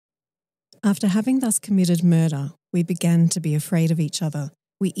After having thus committed murder, we began to be afraid of each other.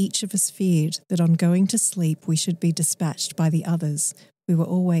 We each of us feared that on going to sleep we should be dispatched by the others. We were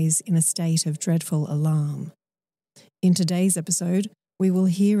always in a state of dreadful alarm. In today's episode, we will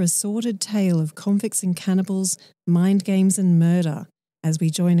hear a sordid tale of convicts and cannibals, mind games and murder, as we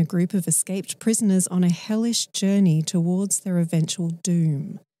join a group of escaped prisoners on a hellish journey towards their eventual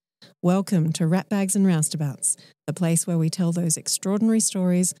doom. Welcome to Ratbags and Roustabouts, the place where we tell those extraordinary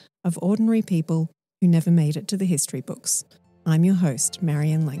stories of ordinary people who never made it to the history books. I'm your host,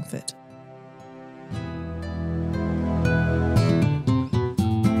 Marianne Langford.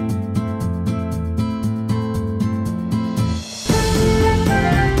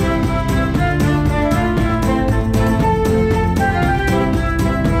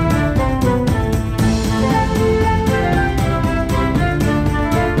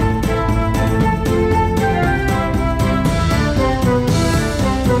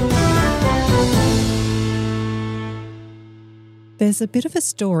 There's a bit of a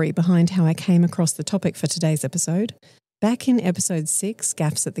story behind how I came across the topic for today's episode. Back in episode 6,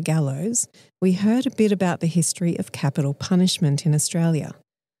 Gaffs at the Gallows, we heard a bit about the history of capital punishment in Australia.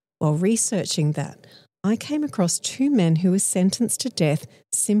 While researching that, I came across 2 men who were sentenced to death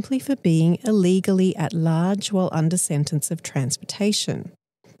simply for being illegally at large while under sentence of transportation.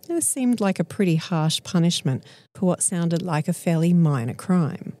 It seemed like a pretty harsh punishment for what sounded like a fairly minor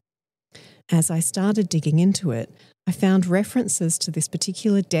crime. As I started digging into it, I found references to this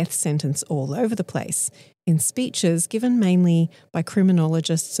particular death sentence all over the place, in speeches given mainly by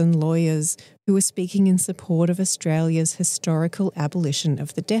criminologists and lawyers who were speaking in support of Australia's historical abolition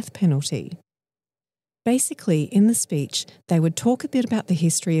of the death penalty. Basically, in the speech, they would talk a bit about the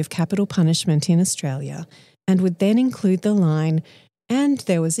history of capital punishment in Australia and would then include the line, "And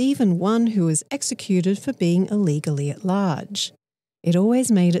there was even one who was executed for being illegally at large." It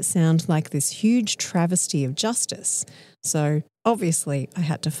always made it sound like this huge travesty of justice, so obviously I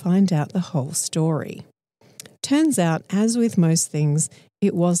had to find out the whole story. Turns out, as with most things,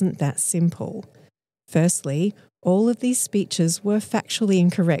 it wasn't that simple. Firstly, all of these speeches were factually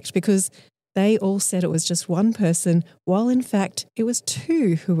incorrect because they all said it was just one person, while in fact it was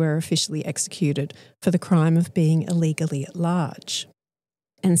 2 who were officially executed for the crime of being illegally at large.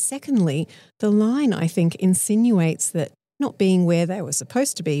 And secondly, the line, I think, insinuates that not being where they were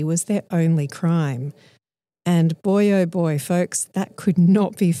supposed to be was their only crime. And boy, oh boy, folks, that could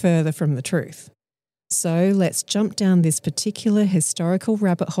not be further from the truth. So let's jump down this particular historical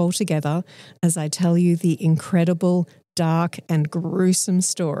rabbit hole together as I tell you the incredible, dark and gruesome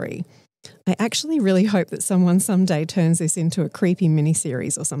story. I actually really hope that someone someday turns this into a creepy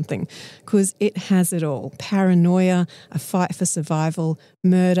miniseries or something, because it has it all. Paranoia, a fight for survival,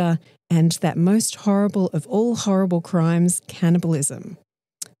 murder, and that most horrible of all horrible crimes, cannibalism.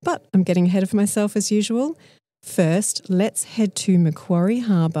 But I'm getting ahead of myself as usual. First, let's head to Macquarie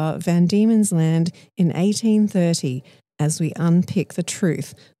Harbour, Van Diemen's Land in 1830 as we unpick the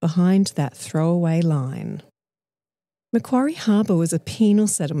truth behind that throwaway line. Macquarie Harbour was a penal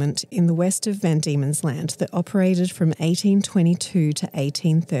settlement in the west of Van Diemen's Land that operated from 1822 to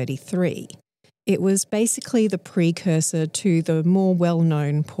 1833. It was basically the precursor to the more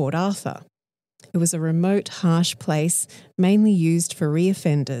well-known Port Arthur. It was a remote, harsh place, mainly used for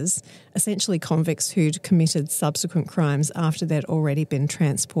reoffenders, essentially convicts who'd committed subsequent crimes after they'd already been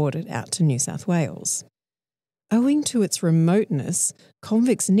transported out to New South Wales. Owing to its remoteness,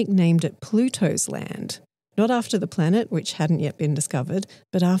 convicts nicknamed it Pluto's Land. Not after the planet, which hadn't yet been discovered,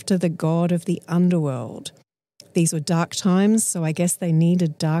 but after the god of the underworld. These were dark times, so I guess they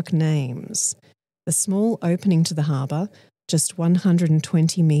needed dark names. The small opening to the harbour, just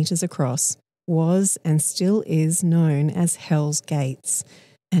 120 metres across, was and still is known as Hell's Gates,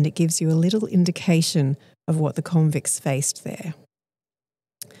 and it gives you a little indication of what the convicts faced there.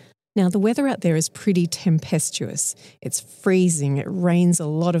 Now, the weather out there is pretty tempestuous. It's freezing, it rains a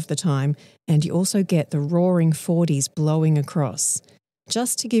lot of the time, and you also get the roaring 40s blowing across.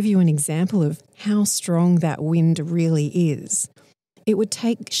 Just to give you an example of how strong that wind really is, it would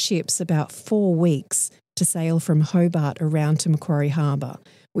take ships about 4 weeks to sail from Hobart around to Macquarie Harbour,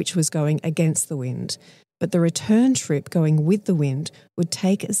 which was going against the wind. But the return trip going with the wind would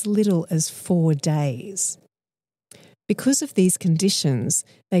take as little as 4 days. Because of these conditions,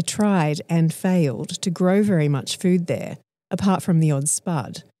 they tried and failed to grow very much food there, apart from the odd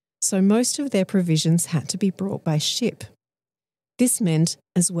spud, so most of their provisions had to be brought by ship. This meant,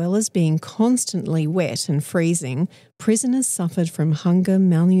 as well as being constantly wet and freezing, prisoners suffered from hunger,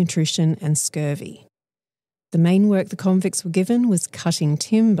 malnutrition and scurvy. The main work the convicts were given was cutting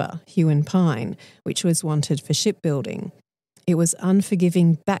timber, hewn pine, which was wanted for shipbuilding. It was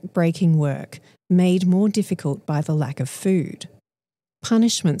unforgiving, back-breaking work, made more difficult by the lack of food.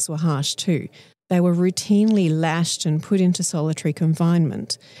 Punishments were harsh too. They were routinely lashed and put into solitary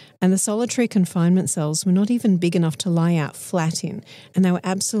confinement, and the solitary confinement cells were not even big enough to lie out flat in, and they were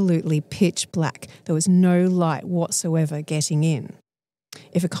absolutely pitch black. There was no light whatsoever getting in.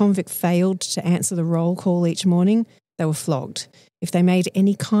 If a convict failed to answer the roll call each morning, they were flogged. If they made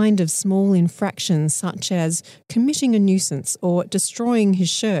any kind of small infraction, such as committing a nuisance or destroying his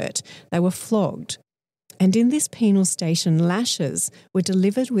shirt, they were flogged. And in this penal station, lashes were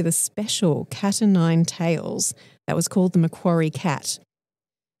delivered with a special cat-o'-nine tails that was called the Macquarie cat.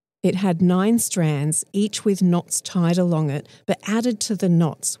 It had 9 strands, each with knots tied along it, but added to the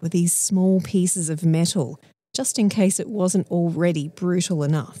knots were these small pieces of metal, just in case it wasn't already brutal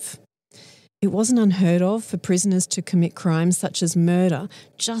enough. It wasn't unheard of for prisoners to commit crimes such as murder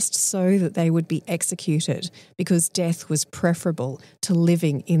just so that they would be executed, because death was preferable to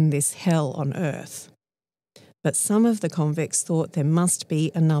living in this hell on earth. But some of the convicts thought there must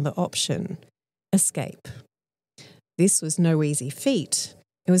be another option: escape. This was no easy feat.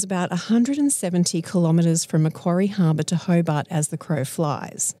 It was about 170 kilometres from Macquarie Harbour to Hobart as the crow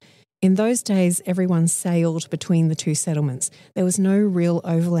flies. In those days, everyone sailed between the two settlements. There was no real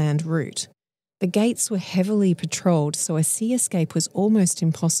overland route. The gates were heavily patrolled, so a sea escape was almost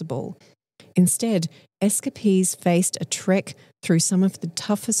impossible. Instead, escapees faced a trek through some of the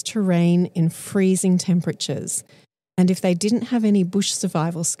toughest terrain in freezing temperatures. And if they didn't have any bush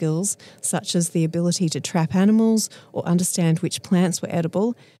survival skills, such as the ability to trap animals or understand which plants were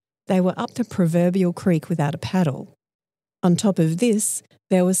edible, they were up the proverbial creek without a paddle. On top of this,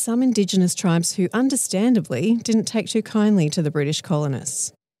 there were some Indigenous tribes who, understandably, didn't take too kindly to the British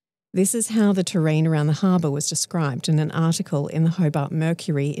colonists. This is how the terrain around the harbour was described in an article in the Hobart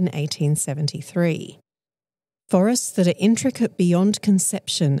Mercury in 1873. Forests that are intricate beyond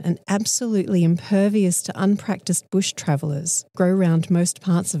conception and absolutely impervious to unpractised bush travellers grow round most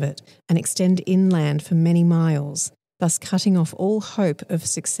parts of it and extend inland for many miles, thus cutting off all hope of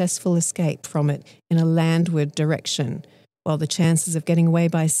successful escape from it in a landward direction, while the chances of getting away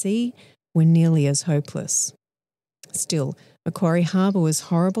by sea were nearly as hopeless. Still, Macquarie Harbour was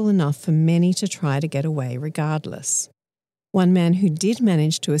horrible enough for many to try to get away regardless. One man who did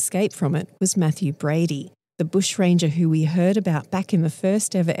manage to escape from it was Matthew Brady, the bushranger who we heard about back in the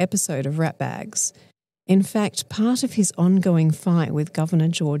first ever episode of Ratbags. In fact, part of his ongoing fight with Governor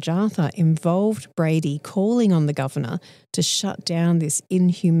George Arthur involved Brady calling on the governor to shut down this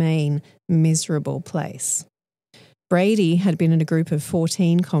inhumane, miserable place. Brady had been in a group of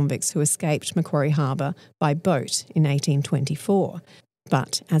 14 convicts who escaped Macquarie Harbour by boat in 1824.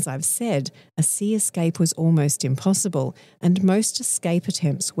 But, as I've said, a sea escape was almost impossible, and most escape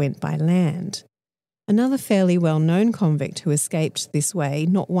attempts went by land. Another fairly well-known convict who escaped this way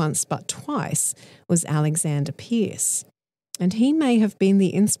not once but twice was Alexander Pearce. And he may have been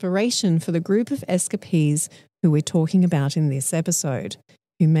the inspiration for the group of escapees who we're talking about in this episode,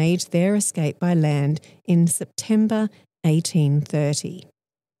 who made their escape by land in September 1830.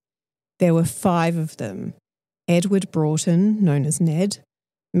 There were 5 of them: Edward Broughton, known as Ned,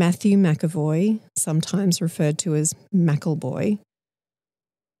 Matthew McAvoy, sometimes referred to as Mackleboy,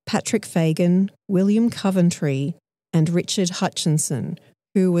 Patrick Fagan, William Coventry, and Richard Hutchinson,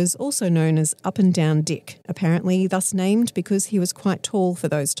 who was also known as Up and Down Dick, apparently thus named because he was quite tall for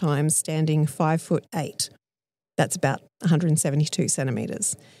those times, standing 5'8". That's about 172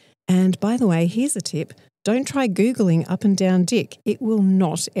 centimetres. And by the way, here's a tip: don't try Googling Up and Down Dick. It will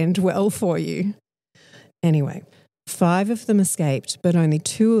not end well for you. Anyway, 5 of them escaped, but only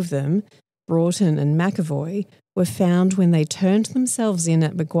 2 of them, Broughton and McAvoy, were found when they turned themselves in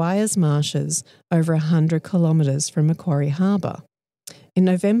at Maguire's Marshes, over 100 kilometres from Macquarie Harbour. In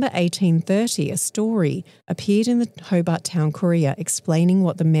November 1830, a story appeared in the Hobart Town Courier explaining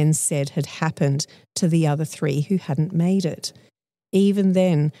what the men said had happened to the other 3 who hadn't made it. Even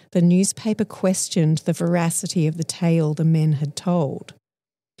then, the newspaper questioned the veracity of the tale the men had told.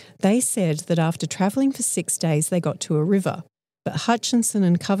 They said that after travelling for 6 days they got to a river, but Hutchinson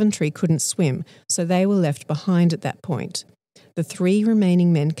and Coventry couldn't swim, so they were left behind at that point. The 3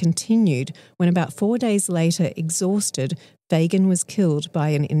 remaining men continued when about 4 days later, exhausted, Fagan was killed by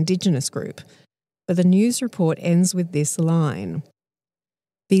an Indigenous group. But the news report ends with this line: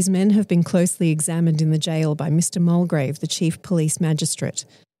 "These men have been closely examined in the jail by Mr. Mulgrave, the Chief Police Magistrate,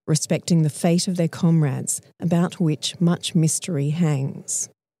 respecting the fate of their comrades, about which much mystery hangs."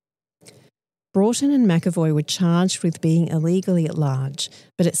 Broughton and McAvoy were charged with being illegally at large,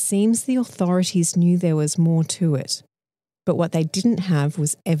 but it seems the authorities knew there was more to it. But what they didn't have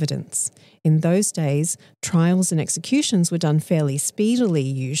was evidence. In those days, trials and executions were done fairly speedily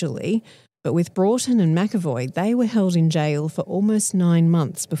usually, but with Broughton and McAvoy, they were held in jail for almost 9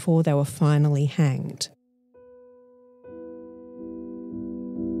 months before they were finally hanged.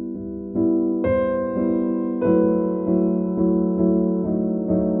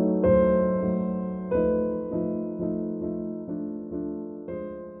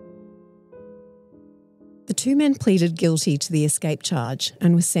 The two men pleaded guilty to the escape charge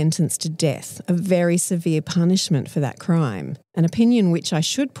and were sentenced to death, a very severe punishment for that crime, an opinion which I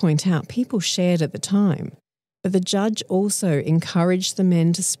should point out people shared at the time. But the judge also encouraged the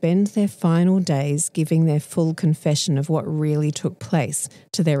men to spend their final days giving their full confession of what really took place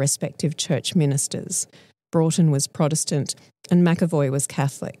to their respective church ministers. Broughton was Protestant and McAvoy was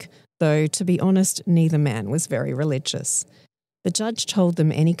Catholic, though, to be honest, neither man was very religious. The judge told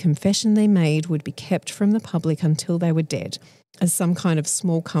them any confession they made would be kept from the public until they were dead, as some kind of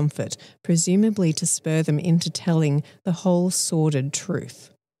small comfort, presumably to spur them into telling the whole sordid truth.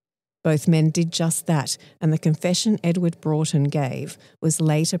 Both men did just that, and the confession Edward Broughton gave was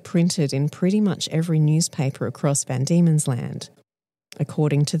later printed in pretty much every newspaper across Van Diemen's Land.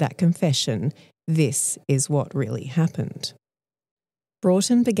 According to that confession, this is what really happened.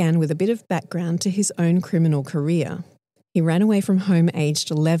 Broughton began with a bit of background to his own criminal career. He ran away from home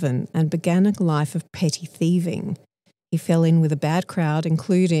aged 11 and began a life of petty thieving. He fell in with a bad crowd,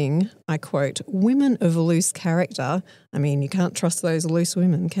 including, I quote, women of loose character. I mean, you can't trust those loose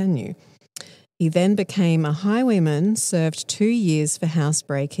women, can you? He then became a highwayman, served 2 years for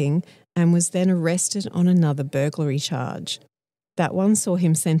housebreaking, and was then arrested on another burglary charge. That one saw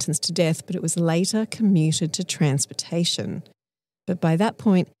him sentenced to death, but it was later commuted to transportation. But by that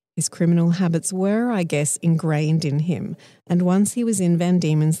point, his criminal habits were, I guess, ingrained in him, and once he was in Van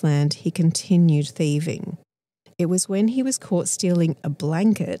Diemen's Land, he continued thieving. It was when he was caught stealing a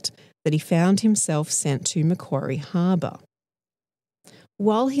blanket that he found himself sent to Macquarie Harbour.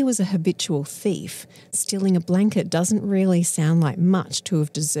 While he was a habitual thief, stealing a blanket doesn't really sound like much to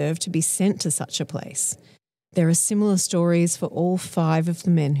have deserved to be sent to such a place. There are similar stories for all 5 of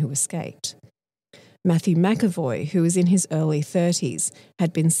the men who escaped. Matthew McAvoy, who was in his early 30s,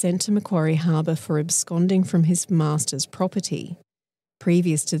 had been sent to Macquarie Harbour for absconding from his master's property.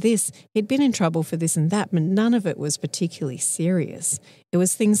 Previous to this, he'd been in trouble for this and that, but none of it was particularly serious. It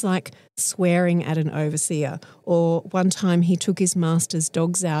was things like swearing at an overseer, or one time he took his master's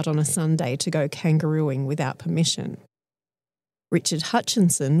dogs out on a Sunday to go kangarooing without permission. Richard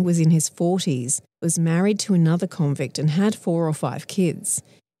Hutchinson was in his 40s, was married to another convict and had 4 or 5 kids.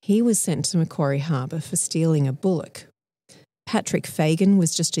 He was sent to Macquarie Harbour for stealing a bullock. Patrick Fagan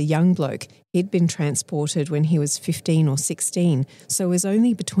was just a young bloke. He'd been transported when he was 15 or 16, so was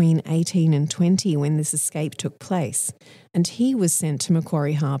only between 18 and 20 when this escape took place, and he was sent to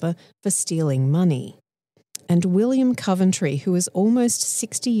Macquarie Harbour for stealing money. And William Coventry, who was almost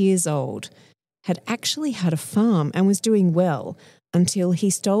 60 years old, had actually had a farm and was doing well until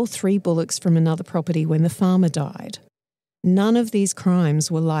he stole 3 bullocks from another property when the farmer died. None of these crimes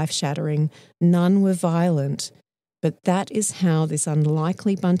were life-shattering, none were violent, but that is how this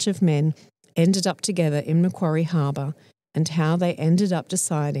unlikely bunch of men ended up together in Macquarie Harbour and how they ended up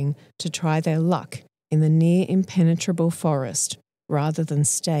deciding to try their luck in the near impenetrable forest rather than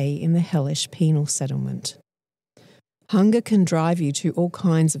stay in the hellish penal settlement. Hunger can drive you to all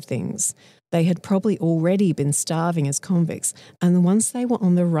kinds of things. They had probably already been starving as convicts, and once they were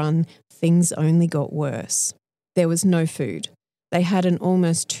on the run, things only got worse. There was no food. They had an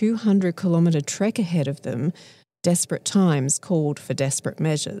almost 200-kilometre trek ahead of them. Desperate times called for desperate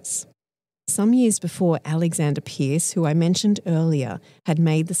measures. Some years before, Alexander Pearce, who I mentioned earlier, had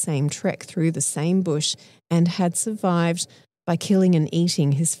made the same trek through the same bush and had survived by killing and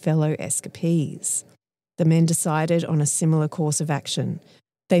eating his fellow escapees. The men decided on a similar course of action.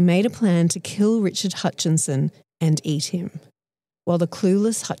 They made a plan to kill Richard Hutchinson and eat him. While the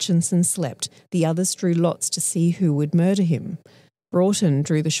clueless Hutchinson slept, the others drew lots to see who would murder him. Broughton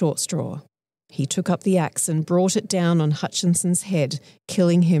drew the short straw. He took up the axe and brought it down on Hutchinson's head,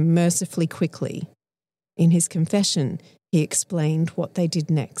 killing him mercifully quickly. In his confession, he explained what they did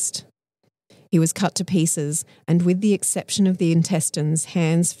next. He was cut to pieces, and with the exception of the intestines,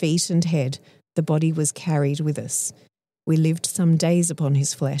 hands, feet and head, the body was carried with us. We lived some days upon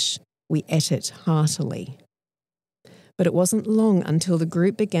his flesh. We ate it heartily. But it wasn't long until the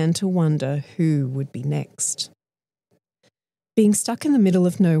group began to wonder who would be next. Being stuck in the middle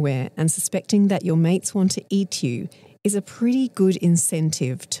of nowhere and suspecting that your mates want to eat you is a pretty good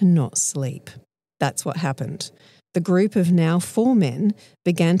incentive to not sleep. That's what happened. The group of now 4 men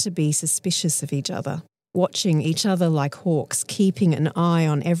began to be suspicious of each other. watching each other like hawks, keeping an eye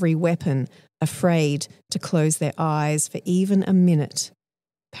on every weapon, afraid to close their eyes for even a minute.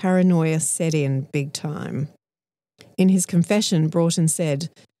 Paranoia set in big time. In his confession, Broughton said,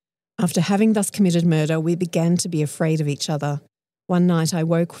 "After having thus committed murder, we began to be afraid of each other. One night I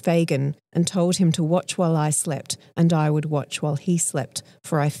woke Fagan and told him to watch while I slept, and I would watch while he slept,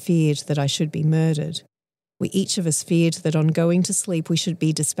 for I feared that I should be murdered. We each of us feared that on going to sleep we should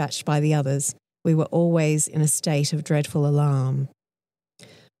be dispatched by the others. We were always in a state of dreadful alarm."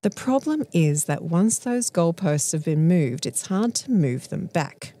 The problem is that once those goalposts have been moved, it's hard to move them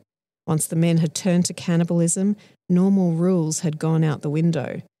back. Once the men had turned to cannibalism, normal rules had gone out the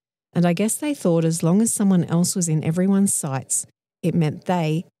window. And I guess they thought as long as someone else was in everyone's sights, it meant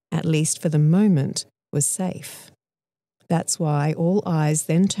they, at least for the moment, was safe. That's why all eyes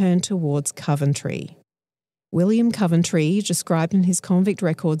then turned towards Coventry. William Coventry, described in his convict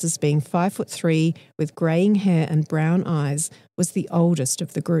records as being 5'3" with greying hair and brown eyes, was the oldest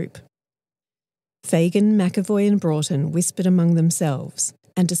of the group. Fagan, McAvoy and Broughton whispered among themselves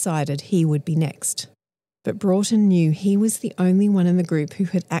and decided he would be next. But Broughton knew he was the only one in the group who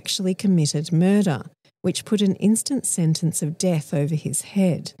had actually committed murder, which put an instant sentence of death over his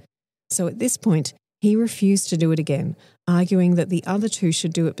head. So at this point, he refused to do it again, arguing that the other two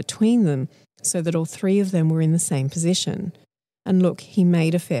should do it between them so that all three of them were in the same position. And look, he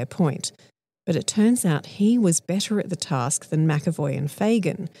made a fair point. But it turns out he was better at the task than McAvoy and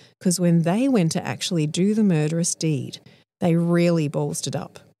Fagan, because when they went to actually do the murderous deed, they really ballsed it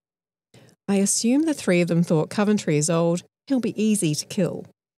up. I assume the three of them thought Coventry is old, he'll be easy to kill.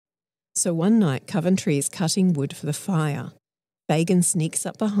 So one night Coventry is cutting wood for the fire. Fagan sneaks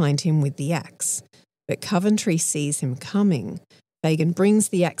up behind him with the axe, but Coventry sees him coming. Fagan brings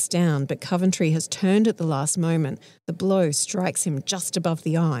the axe down, but Coventry has turned at the last moment. The blow strikes him just above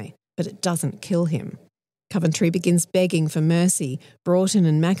the eye, but it doesn't kill him. Coventry begins begging for mercy. Broughton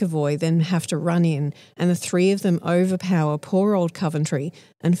and McAvoy then have to run in, and the three of them overpower poor old Coventry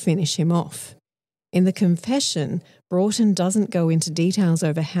and finish him off. In the confession, Broughton doesn't go into details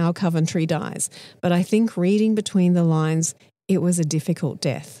over how Coventry dies, but I think reading between the lines, it was a difficult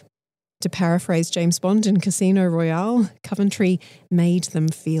death. To paraphrase James Bond in Casino Royale, Coventry made them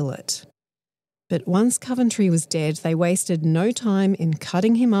feel it. But once Coventry was dead, they wasted no time in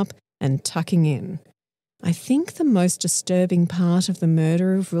cutting him up and tucking in. I think the most disturbing part of the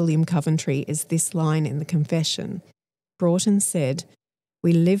murder of William Coventry is this line in the confession. Broughton said,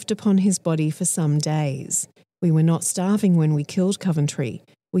 "We lived upon his body for some days. We were not starving when we killed Coventry.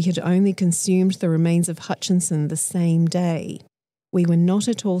 We had only consumed the remains of Hutchinson the same day. We were not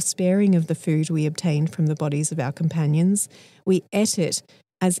at all sparing of the food we obtained from the bodies of our companions. We ate it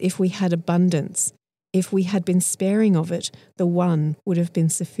as if we had abundance. If we had been sparing of it, the one would have been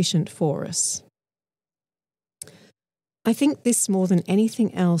sufficient for us." I think this, more than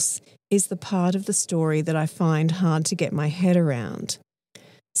anything else, is the part of the story that I find hard to get my head around.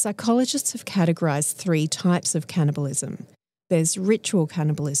 Psychologists have categorised 3 types of cannibalism. There's ritual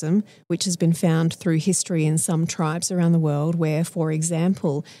cannibalism, which has been found through history in some tribes around the world where, for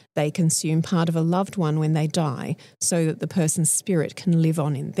example, they consume part of a loved one when they die so that the person's spirit can live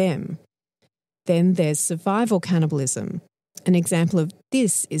on in them. Then there's survival cannibalism. An example of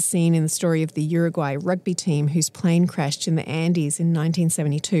this is seen in the story of the Uruguay rugby team whose plane crashed in the Andes in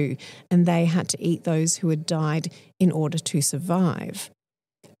 1972, and they had to eat those who had died in order to survive.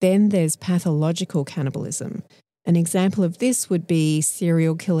 Then there's pathological cannibalism. An example of this would be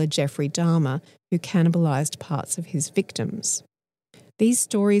serial killer Jeffrey Dahmer, who cannibalised parts of his victims. These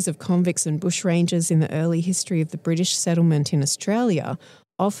stories of convicts and bushrangers in the early history of the British settlement in Australia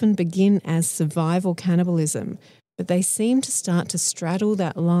often begin as survival cannibalism, but they seem to start to straddle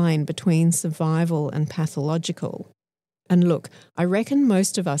that line between survival and pathological. And look, I reckon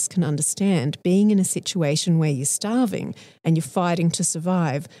most of us can understand being in a situation where you're starving and you're fighting to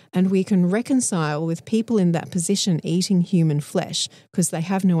survive, and we can reconcile with people in that position eating human flesh because they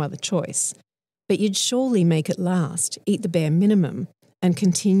have no other choice. But you'd surely make it last, eat the bare minimum, and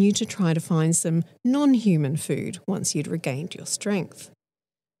continue to try to find some non-human food once you'd regained your strength.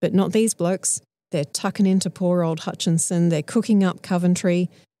 But not these blokes. They're tucking into poor old Hutchinson, they're cooking up Coventry,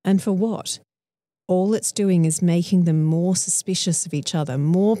 and for what? All it's doing is making them more suspicious of each other,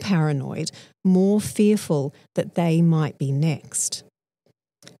 more paranoid, more fearful that they might be next.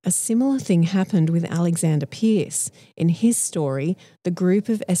 A similar thing happened with Alexander Pierce. In his story, the group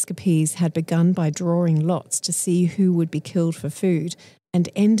of escapees had begun by drawing lots to see who would be killed for food, and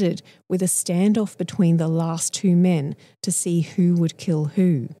ended with a standoff between the last 2 men to see who would kill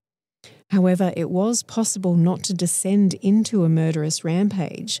who. However, it was possible not to descend into a murderous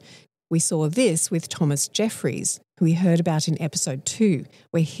rampage. We saw this with Thomas Jeffries, who we heard about in episode 2,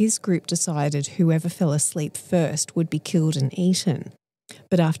 where his group decided whoever fell asleep first would be killed and eaten.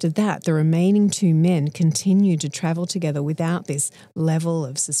 But after that, the remaining 2 men continued to travel together without this level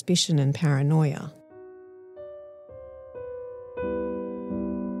of suspicion and paranoia.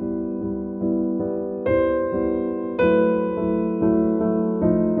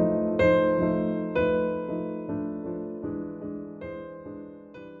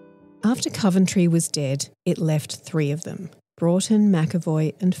 After Coventry was dead, it left 3 of them, Broughton,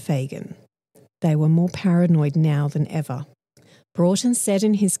 McAvoy and Fagan. They were more paranoid now than ever. Broughton said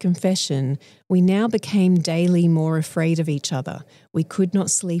in his confession, "We now became daily more afraid of each other. We could not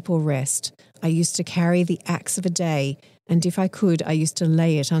sleep or rest. I used to carry the axe of a day, and if I could, I used to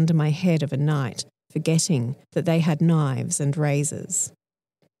lay it under my head of a night, forgetting that they had knives and razors."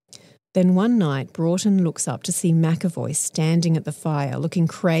 Then one night, Broughton looks up to see McAvoy standing at the fire, looking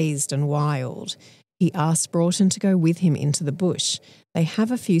crazed and wild. He asked Broughton to go with him into the bush. They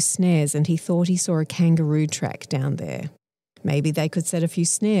have a few snares and he thought he saw a kangaroo track down there. Maybe they could set a few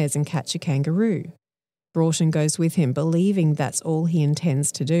snares and catch a kangaroo. Broughton goes with him, believing that's all he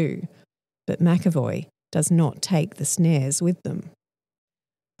intends to do. But McAvoy does not take the snares with them.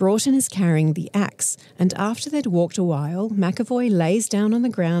 Broughton is carrying the axe, and after they'd walked a while, McAvoy lays down on the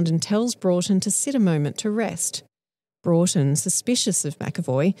ground and tells Broughton to sit a moment to rest. Broughton, suspicious of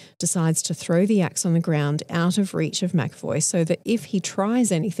McAvoy, decides to throw the axe on the ground out of reach of McAvoy so that if he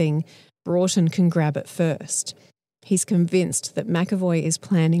tries anything, Broughton can grab it first. He's convinced that McAvoy is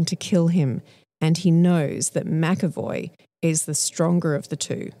planning to kill him, and he knows that McAvoy is the stronger of the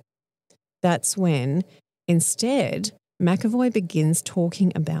 2. That's when, instead, McAvoy begins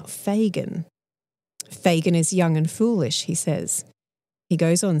talking about Fagan. Fagan is young and foolish, he says. He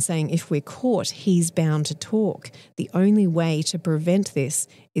goes on saying if we're caught, he's bound to talk. The only way to prevent this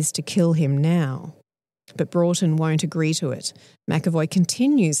is to kill him now. But Broughton won't agree to it. McAvoy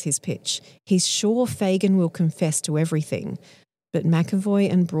continues his pitch. He's sure Fagan will confess to everything. But McAvoy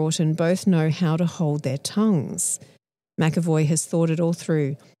and Broughton both know how to hold their tongues. McAvoy has thought it all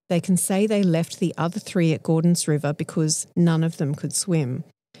through. They can say they left the other 3 at Gordon's River because none of them could swim.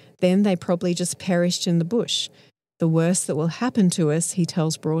 Then they probably just perished in the bush. The worst that will happen to us, he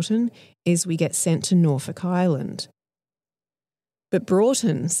tells Broughton, is we get sent to Norfolk Island. But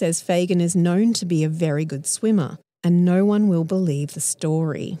Broughton says Fagan is known to be a very good swimmer, and no one will believe the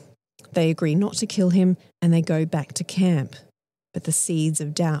story. They agree not to kill him, and they go back to camp. But the seeds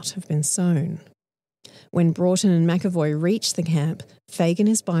of doubt have been sown. When Broughton and McAvoy reach the camp, Fagan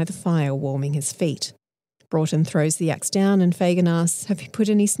is by the fire warming his feet. Broughton throws the axe down and Fagan asks, "Have you put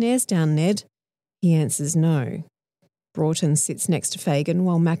any snares down, Ned?" He answers no. Broughton sits next to Fagan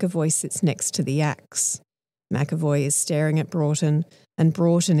while McAvoy sits next to the axe. McAvoy is staring at Broughton, and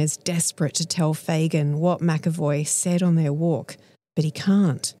Broughton is desperate to tell Fagan what McAvoy said on their walk, but he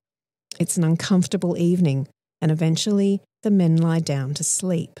can't. It's an uncomfortable evening, and eventually the men lie down to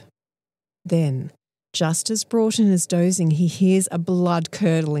sleep. Then, just as Broughton is dozing, he hears a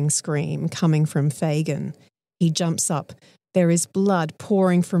blood-curdling scream coming from Fagan. He jumps up. There is blood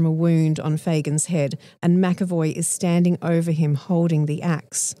pouring from a wound on Fagan's head, and McAvoy is standing over him holding the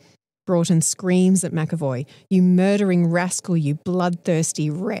axe. Broughton screams at McAvoy, "You murdering rascal, you bloodthirsty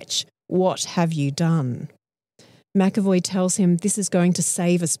wretch, what have you done?" McAvoy tells him this is going to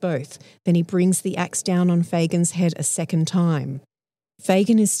save us both. Then he brings the axe down on Fagan's head a second time.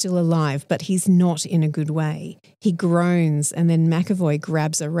 Fagan is still alive, but he's not in a good way. He groans, and then McAvoy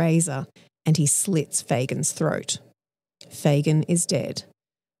grabs a razor and he slits Fagan's throat. Fagan is dead.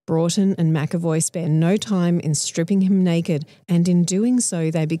 Broughton and McAvoy spare no time in stripping him naked, and in doing so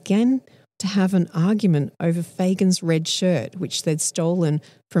they began to have an argument over Fagan's red shirt, which they'd stolen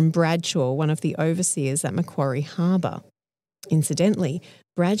from Bradshaw, one of the overseers at Macquarie Harbour. Incidentally,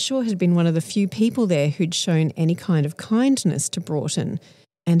 Bradshaw had been one of the few people there who'd shown any kind of kindness to Broughton,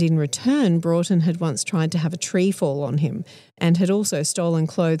 and in return Broughton had once tried to have a tree fall on him and had also stolen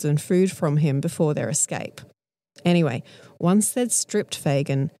clothes and food from him before their escape. Anyway, once they'd stripped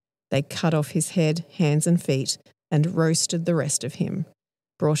Fagan, they cut off his head, hands and feet and roasted the rest of him.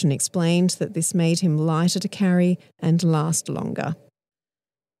 Broughton explained that this made him lighter to carry and last longer.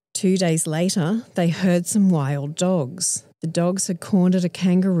 2 days later, they heard some wild dogs. The dogs had cornered a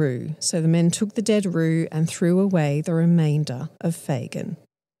kangaroo, so the men took the dead roo and threw away the remainder of Fagan.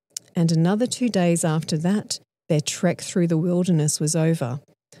 And another 2 days after that, their trek through the wilderness was over.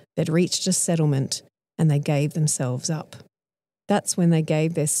 They'd reached a settlement and they gave themselves up. That's when they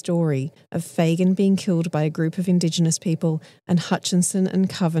gave their story of Fagan being killed by a group of Indigenous people and Hutchinson and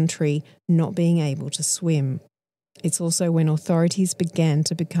Coventry not being able to swim. It's also when authorities began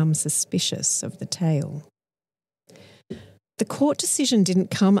to become suspicious of the tale. The court decision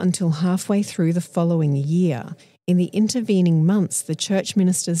didn't come until halfway through the following year. In the intervening months, the church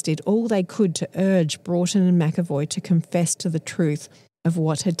ministers did all they could to urge Broughton and McAvoy to confess to the truth of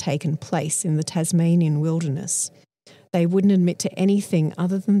what had taken place in the Tasmanian wilderness. They wouldn't admit to anything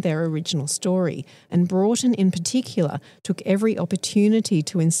other than their original story, and Broughton in particular took every opportunity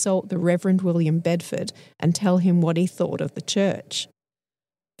to insult the Reverend William Bedford and tell him what he thought of the church.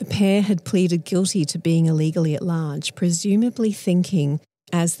 The pair had pleaded guilty to being illegally at large, presumably thinking,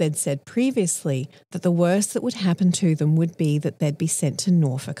 as they'd said previously, that the worst that would happen to them would be that they'd be sent to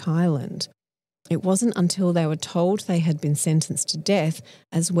Norfolk Island. It wasn't until they were told they had been sentenced to death,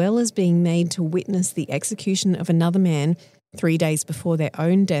 as well as being made to witness the execution of another man 3 days before their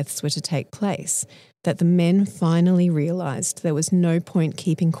own deaths were to take place, that the men finally realised there was no point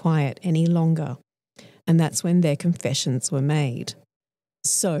keeping quiet any longer. And that's when their confessions were made.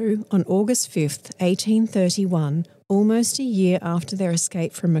 So, on August 5th, 1831, almost a year after their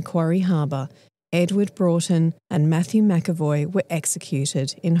escape from Macquarie Harbour, Edward Broughton and Matthew McAvoy were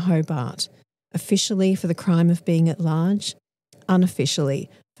executed in Hobart, officially for the crime of being at large, unofficially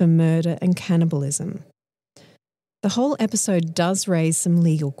for murder and cannibalism. The whole episode does raise some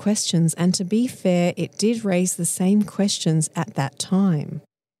legal questions, and to be fair, it did raise the same questions at that time.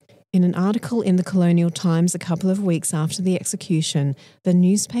 In an article in the Colonial Times a couple of weeks after the execution, the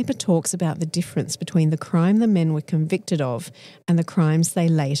newspaper talks about the difference between the crime the men were convicted of and the crimes they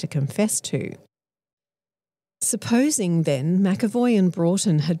later confessed to. Supposing, then, McAvoy and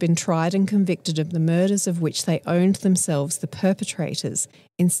Broughton had been tried and convicted of the murders of which they owned themselves the perpetrators,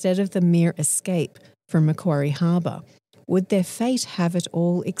 instead of the mere escape from Macquarie Harbour, would their fate have at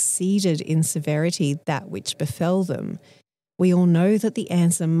all exceeded in severity that which befell them? We all know that the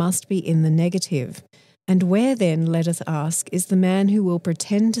answer must be in the negative. And where then, let us ask, is the man who will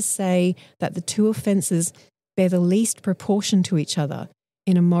pretend to say that the two offences bear the least proportion to each other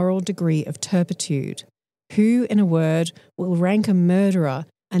in a moral degree of turpitude? Who, in a word, will rank a murderer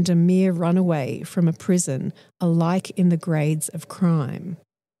and a mere runaway from a prison alike in the grades of crime?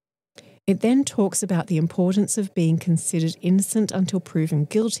 It then talks about the importance of being considered innocent until proven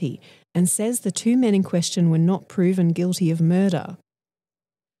guilty, and says the two men in question were not proven guilty of murder.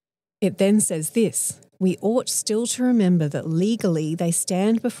 It then says this: we ought still to remember that legally they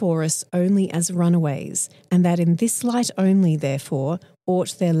stand before us only as runaways, and that in this light only, therefore,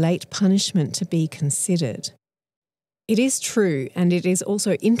 ought their late punishment to be considered. It is true, and it is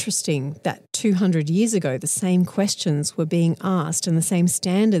also interesting, that 200 years ago the same questions were being asked and the same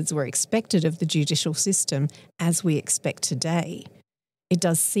standards were expected of the judicial system as we expect today. It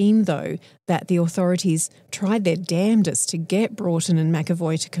does seem, though, that the authorities tried their damnedest to get Broughton and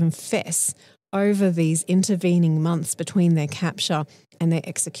McAvoy to confess over these intervening months between their capture and their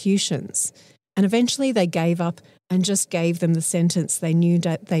executions. And eventually they gave up and just gave them the sentence they knew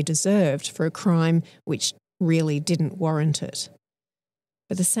that they deserved for a crime which really didn't warrant it.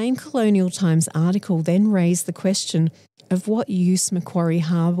 But the same Colonial Times article then raised the question of what use Macquarie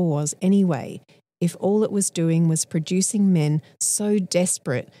Harbour was anyway, if all it was doing was producing men so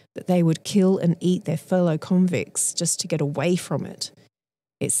desperate that they would kill and eat their fellow convicts just to get away from it.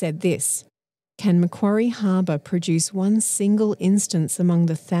 It said this: can Macquarie Harbour produce one single instance among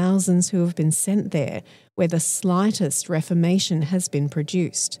the thousands who have been sent there where the slightest reformation has been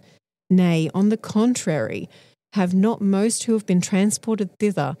produced? Nay, on the contrary, have not most who have been transported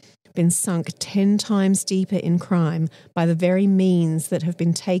thither been sunk 10 times deeper in crime by the very means that have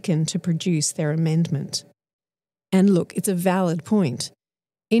been taken to produce their amendment? And look, it's a valid point.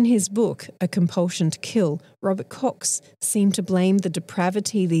 In his book, A Compulsion to Kill, Robert Cox seemed to blame the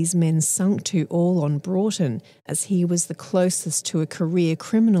depravity these men sunk to all on Broughton, as he was the closest to a career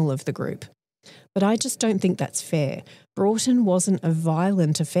criminal of the group. But I just don't think that's fair. Broughton wasn't a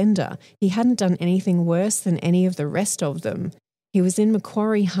violent offender. He hadn't done anything worse than any of the rest of them. He was in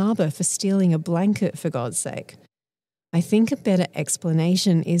Macquarie Harbour for stealing a blanket, for God's sake. I think a better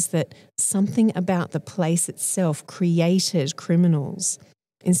explanation is that something about the place itself created criminals.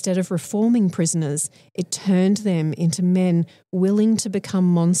 Instead of reforming prisoners, it turned them into men willing to become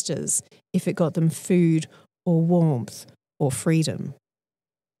monsters if it got them food or warmth or freedom.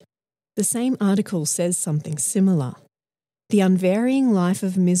 The same article says something similar. The unvarying life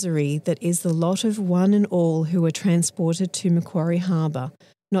of misery that is the lot of one and all who are transported to Macquarie Harbour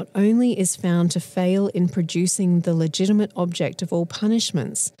not only is found to fail in producing the legitimate object of all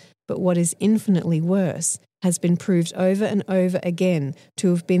punishments, but what is infinitely worse, has been proved over and over again to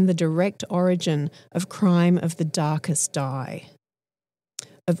have been the direct origin of crime of the darkest dye.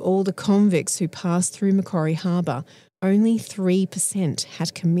 Of all the convicts who passed through Macquarie Harbour, only 3%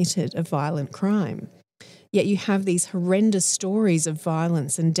 had committed a violent crime. Yet you have these horrendous stories of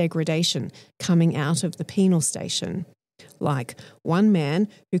violence and degradation coming out of the penal station. Like one man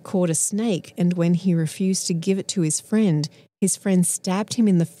who caught a snake, and when he refused to give it to his friend stabbed him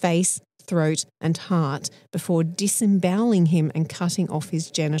in the face, throat and heart before disemboweling him and cutting off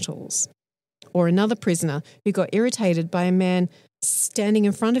his genitals. Or another prisoner who got irritated by a man standing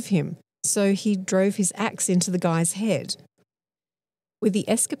in front of him, so he drove his axe into the guy's head. With the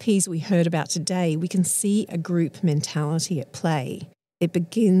escapees we heard about today, we can see a group mentality at play. It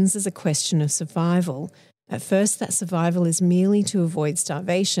begins as a question of survival. At first, that survival is merely to avoid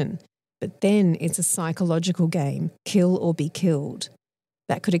starvation, but then it's a psychological game, kill or be killed.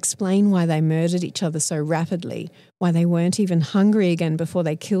 That could explain why they murdered each other so rapidly, why they weren't even hungry again before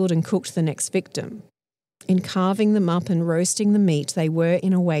they killed and cooked the next victim. In carving them up and roasting the meat, they were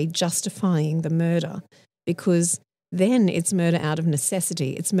in a way justifying the murder, because then it's murder out of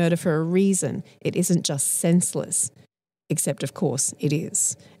necessity. It's murder for a reason. It isn't just senseless. Except, of course, it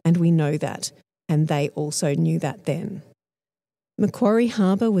is. And we know that. And they also knew that then. Macquarie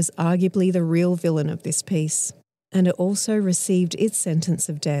Harbour was arguably the real villain of this piece, and it also received its sentence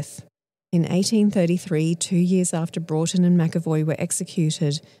of death. In 1833, 2 years after Broughton and McAvoy were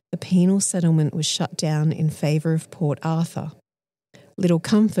executed, the penal settlement was shut down in favour of Port Arthur. Little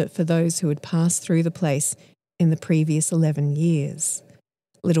comfort for those who had passed through the place in the previous 11 years.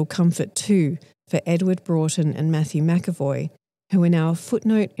 Little comfort too for Edward Broughton and Matthew McAvoy, who are now a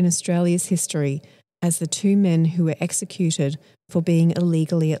footnote in Australia's history as the two men who were executed for being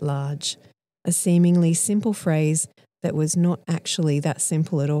illegally at large, a seemingly simple phrase that was not actually that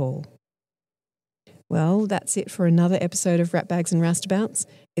simple at all. Well, that's it for another episode of Ratbags and Roustabouts.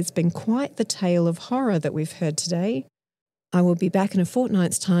 It's been quite the tale of horror that we've heard today. I will be back in a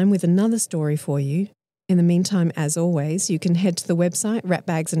fortnight's time with another story for you. In the meantime, as always, you can head to the website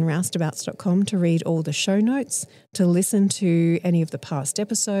ratbagsandroustabouts.com to read all the show notes, to listen to any of the past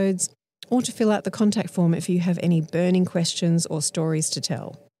episodes, or to fill out the contact form if you have any burning questions or stories to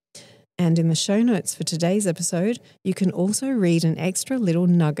tell. And in the show notes for today's episode, you can also read an extra little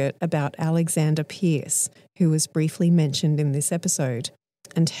nugget about Alexander Pearce, who was briefly mentioned in this episode,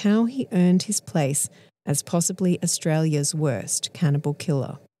 and how he earned his place as possibly Australia's worst cannibal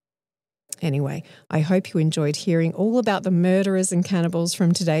killer. Anyway, I hope you enjoyed hearing all about the murderers and cannibals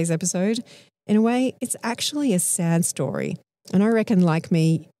from today's episode. In a way, it's actually a sad story, and I reckon, like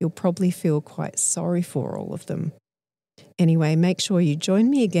me, you'll probably feel quite sorry for all of them. Anyway, make sure you join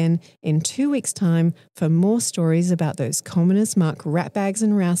me again in 2 weeks' time for more stories about those common as muck ratbags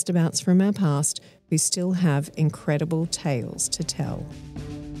and roustabouts from our past who still have incredible tales to tell.